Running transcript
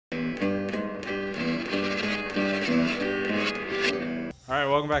Alright,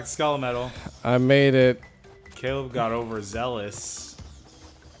 welcome back to Skelemetal. I made it. Caleb got overzealous.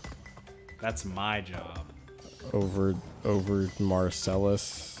 That's my job. Over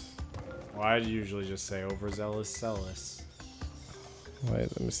Marcellus. Well, I usually just say overzealous Celis. Wait,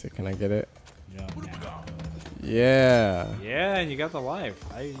 let me see. Can I get it? Yeah. Yeah. Yeah, and you got the life.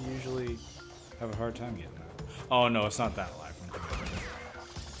 I usually have a hard time getting that. Oh no, it's not that life.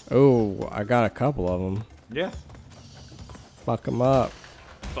 Oh, I got a couple of them. Yeah. Fuck them up.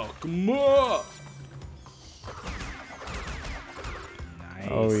 Fuck 'em up. Nice.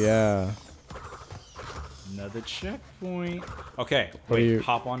 Oh yeah. Another checkpoint. Okay, What wait, do you-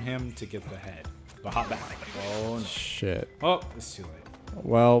 hop on him to get the head. But hop back. Oh, no. Shit. Oh, it's too late.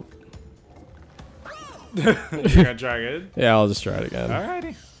 Well. You're gonna try again? Yeah, I'll just try it again.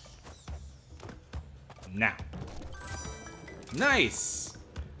 Alrighty. Now. Nice!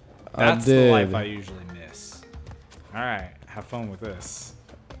 That's the life I usually miss. Alright, have fun with this.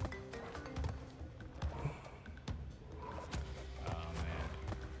 Oh man.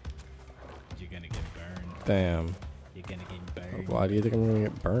 You're gonna get burned. Damn. You're gonna get burned. Why do you think I'm gonna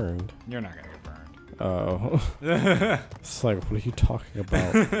get burned? You're not gonna get burned. Oh. It's like, what are you talking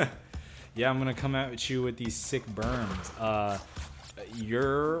about? Yeah, I'm gonna come at you with these sick burns.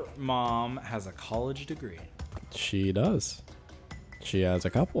 Your mom has a college degree. She does. She has a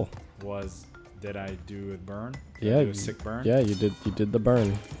couple. Did I do a burn? Yeah. Do a sick burn? Yeah, you did the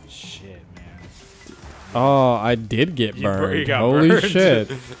burn. Shit, man. Oh, I did get You burned. got Holy burned.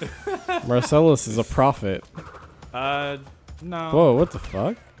 shit. Marcellus is a prophet. No. Whoa, what the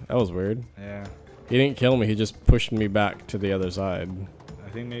fuck? That was weird. Yeah. He didn't kill me, he just pushed me back to the other side. I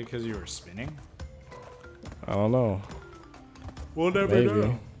think maybe because you were spinning. I don't know. We'll never Maybe.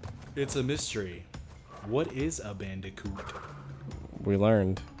 know. It's a mystery. What is a Bandicoot? We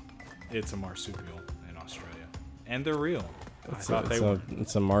learned. It's a marsupial in Australia. And they're real. It's I thought they were.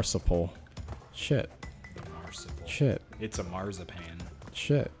 It's a marsupial. Shit. The marsupial. Shit. It's a marzipan.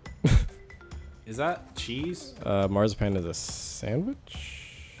 Shit. Is that cheese? Marzipan is a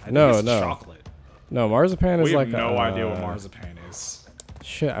sandwich? I think No, it's no. chocolate. No, marzipan is We like have no idea what marzipan is.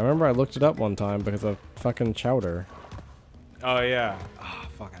 Shit, I remember I looked it up one time because of fucking chowder. Oh, yeah. Ah,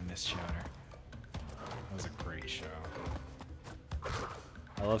 fuck, I miss Chowder. That was a great show.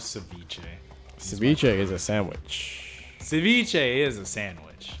 I love ceviche. Ceviche is a sandwich. Ceviche is a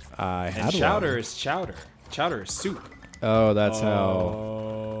sandwich. I And had chowder one. is chowder. Chowder is soup. Oh, that's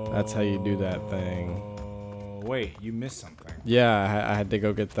how you do that thing. Wait, you missed something. Yeah, I had to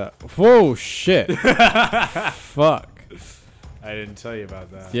go get that. Whoa, shit. Fuck. I didn't tell you about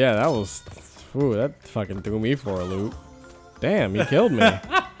that. Yeah, that was. Ooh, that fucking threw me for a loop. Damn, he killed me.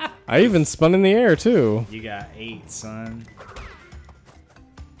 I even spun in the air too. You got 8, son.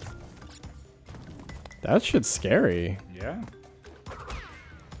 That shit's scary. Yeah.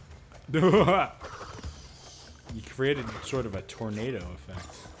 You created sort of a tornado effect.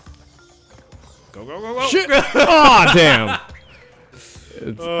 Go, go, go, go. Shit! Aw, damn.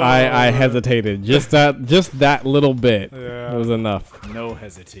 I hesitated. Just that little bit. Yeah. It was enough. No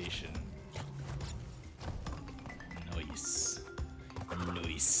hesitation. Nice.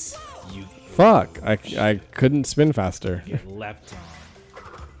 Nice. You Fuck. I couldn't spin faster. get leapt on.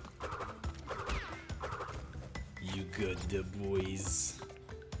 You good the boys.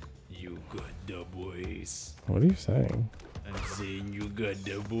 You good the boys. What are you saying? I'm saying you good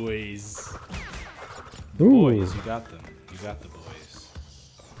the boys. Ooh. Boys, you got them. You got the boys.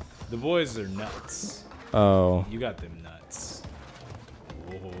 The boys are nuts. Oh. You got them nuts.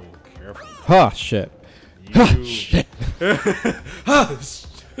 Whoa, careful. Ha, shit. You, Shit.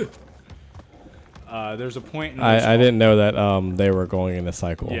 there's a point in which I didn't know that they were going in a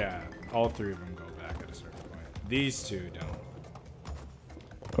cycle. Yeah, all 3 of them go back at a certain point. These 2 don't.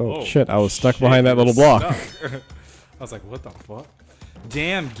 Oh, shit, I was stuck shit, behind that you little were block. stuck. I was like, what the fuck?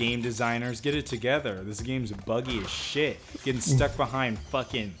 Damn, game designers, get it together. This game's buggy as shit. Getting stuck behind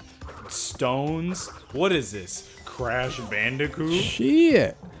fucking stones. What is this? Crash Bandicoot?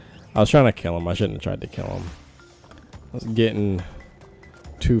 Shit. I was trying to kill him. I shouldn't have tried to kill him. I was getting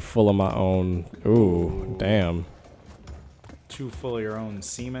too full of my own. Ooh, damn. Too full of your own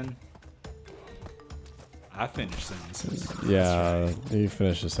semen. I finished sentences. Yeah, you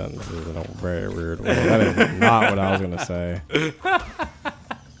finished the sentences in a very weird way. That is not what I was going to say.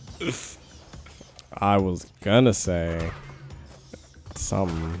 I was going to say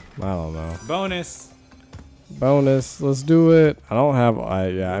something. I don't know. Bonus. Bonus. Let's do it. I don't have.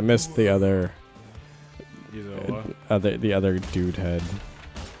 I missed the other. Either what? The other dude head.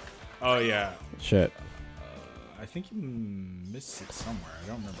 Oh, yeah. Shit. I think you missed it somewhere. I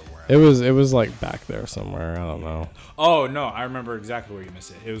don't remember where. It was like back there somewhere. I don't know. Oh no, I remember exactly where you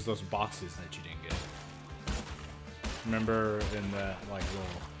missed it. It was those boxes that you didn't get. Remember in the like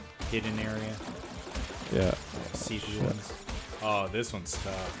little hidden area? Yeah. See-through ones. Oh, this one's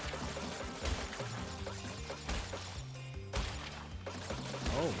tough.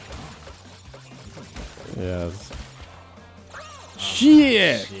 Oh. Yes.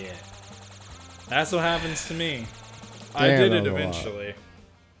 Shit. Shit. That's what happens to me. Damn, I did it that was a lot. eventually.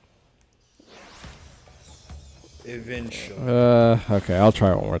 Eventually. Okay, I'll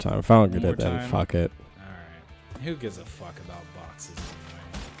try it one more time. If I don't get One it, more then time? fuck it. Alright. Who gives a fuck about boxes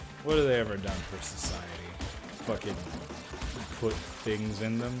anyway? What have they ever done for society? Fucking put things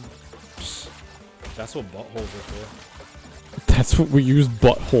in them? Psst. That's what buttholes are for. That's what we use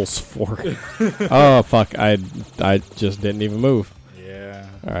buttholes for. Oh fuck! I just didn't even move. Yeah.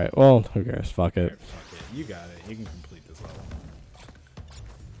 All right. Well, who cares? Fuck it. Alright, fuck it. You got it. You can complete this level.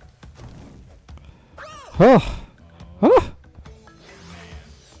 Oh. Oh. Man.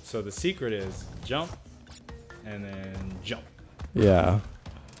 So the secret is jump and then jump. Yeah.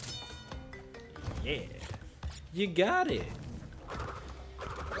 Yeah. You got it.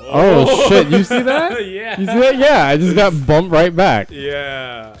 Oh shit! You see that? Yeah. You see that? Yeah. I just got bumped right back.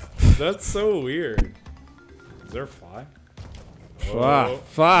 Yeah. That's so weird. Is there a fly?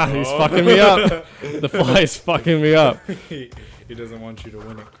 Fly. He's fucking me up. The fly's fucking me up. He doesn't want you to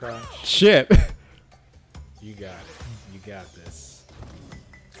win it, Crash. Shit. You got it. You got this.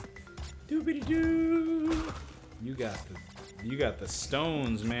 Doobity-doo. You got the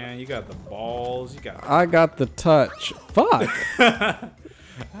stones, man. You got the balls. You got. I got the touch. Fuck.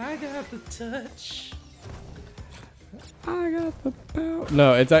 I got the touch. I got the power.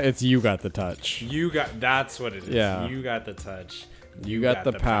 No, it's you got the touch. You got. That's what it is. Yeah. You got the touch. You got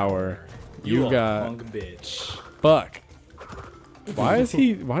the power. You You got. punk bitch. Fuck. Why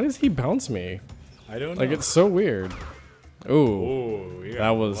does he bounce me? I don't know. Like it's so weird. Ooh, Ooh, you that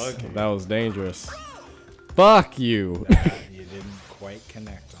got was lucky. dangerous. Fuck you. You didn't quite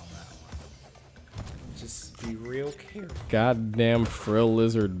connect on that one. Just be real careful. Goddamn frill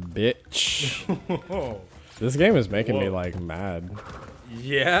lizard bitch. This game is making me Whoa. like mad.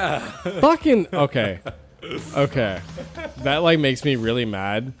 Yeah. Fucking okay. Okay. That like makes me really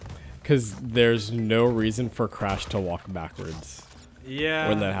mad cuz there's no reason for Crash to walk backwards Yeah.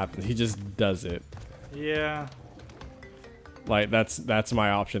 when that happens. He just does it. Yeah. Like that's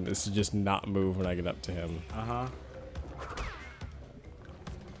my option is to just not move when I get up to him. Uh-huh.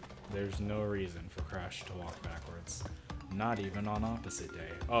 There's no reason for Crash to walk backwards. Not even on opposite day.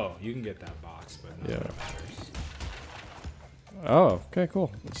 Oh, you can get that box, but none of it matters. Oh, okay,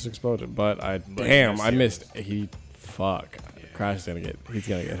 cool. It just exploded, but I damn, I missed. Fuck. Yeah. Crash is gonna get. He's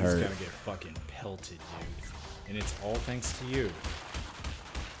gonna get hurt. He's gonna get fucking pelted, dude. And it's all thanks to you.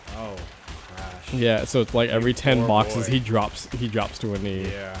 Oh, Crash. Yeah, so it's like every 10 poor boxes boy. he drops to a knee.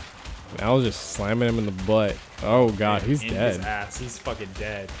 Yeah. And I was just slamming him in the butt. Oh god, he's in dead. His ass. He's fucking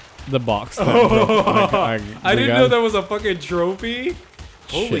dead. The box. That I didn't know that was a fucking trophy.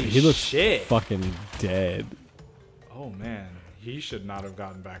 Holy He looks shit. fucking dead. Oh man, he should not have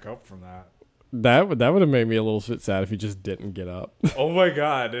gotten back up from that. That would have made me a little bit sad if he just didn't get up. Oh my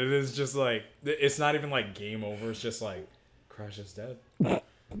god, it is just like it's not even like game over. It's just like Crash is dead.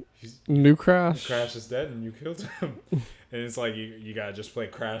 New Crash. Crash is dead, and you killed him. And it's like you gotta just play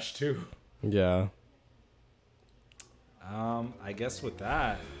Crash 2. Yeah. I guess with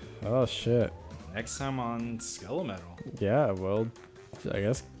that, Oh shit. next time on Skelemetal. Yeah. Well, I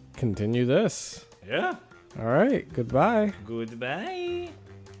guess continue this. Yeah. All right. Goodbye. Goodbye.